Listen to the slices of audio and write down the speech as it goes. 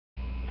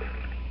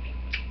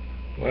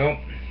Well,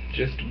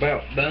 just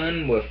about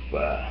done with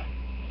the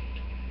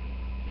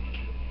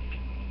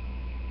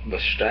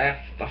staff,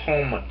 the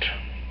helmet.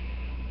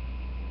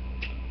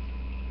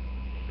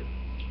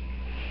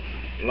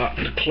 Like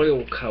the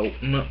clear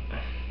coating it,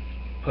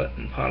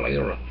 putting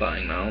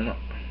polyurethane on it.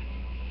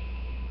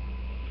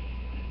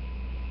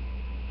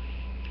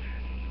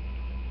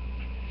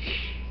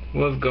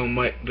 Was gonna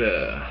make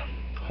the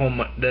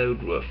helmet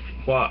dude with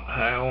white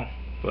hair,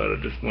 but I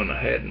just went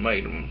ahead and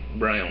made him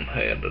brown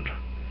headed.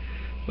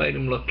 Made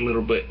him look a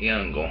little bit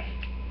younger.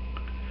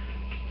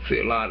 See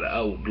a lot of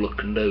old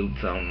looking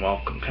dudes on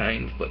walking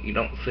canes, but you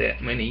don't see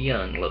that many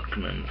young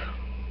looking ones.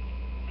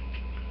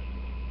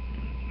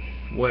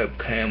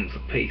 Webcam's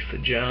a piece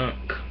of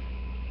junk.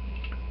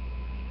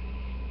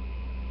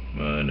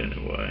 But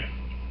anyway.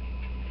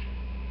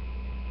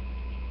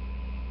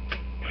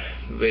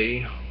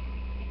 V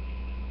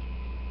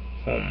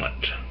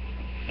helmet.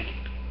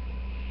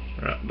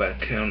 Right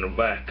back here on the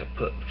back I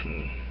put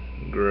some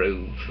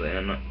grooves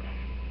in it.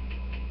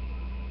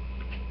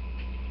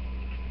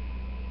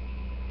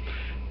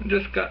 I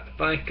just got to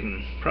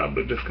thinking,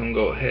 probably just gonna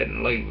go ahead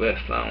and leave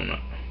this on it.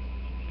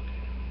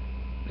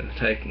 Just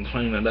take and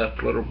clean it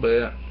up a little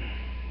bit,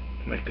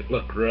 make it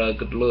look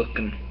rugged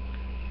looking.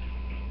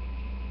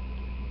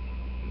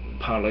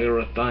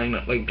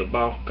 Polyurethane it, leave the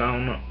bulk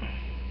on it.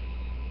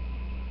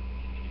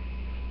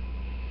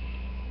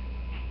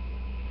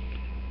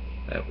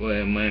 That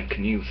way a man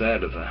can use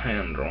that as a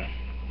handle.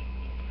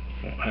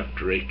 Won't have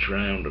to reach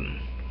around and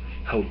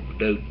hold the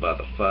dude by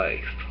the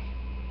face.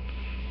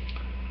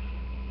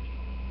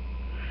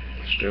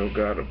 Still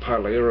got a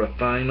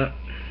polyurethane it.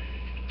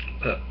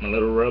 Put my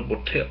little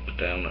rubber tip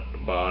down at the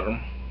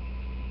bottom.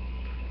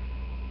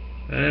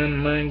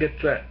 And man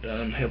gets that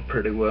done, he'll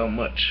pretty well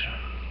much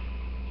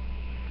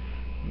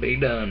be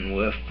done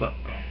with it.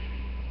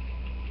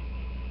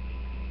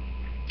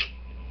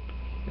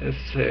 This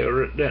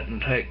here, it didn't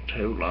take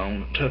too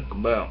long. It took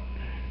about,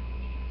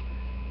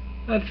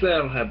 I'd say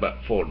I'll have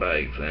about 4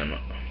 days in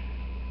it.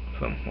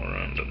 Somewhere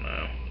under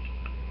now.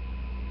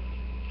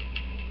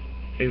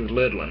 These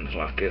little ones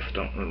like this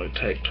don't really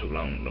take too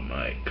long to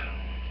make.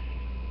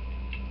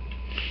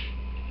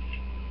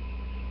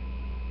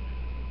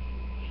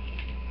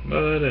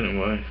 But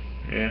anyway,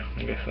 yeah,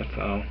 I guess that's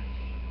all.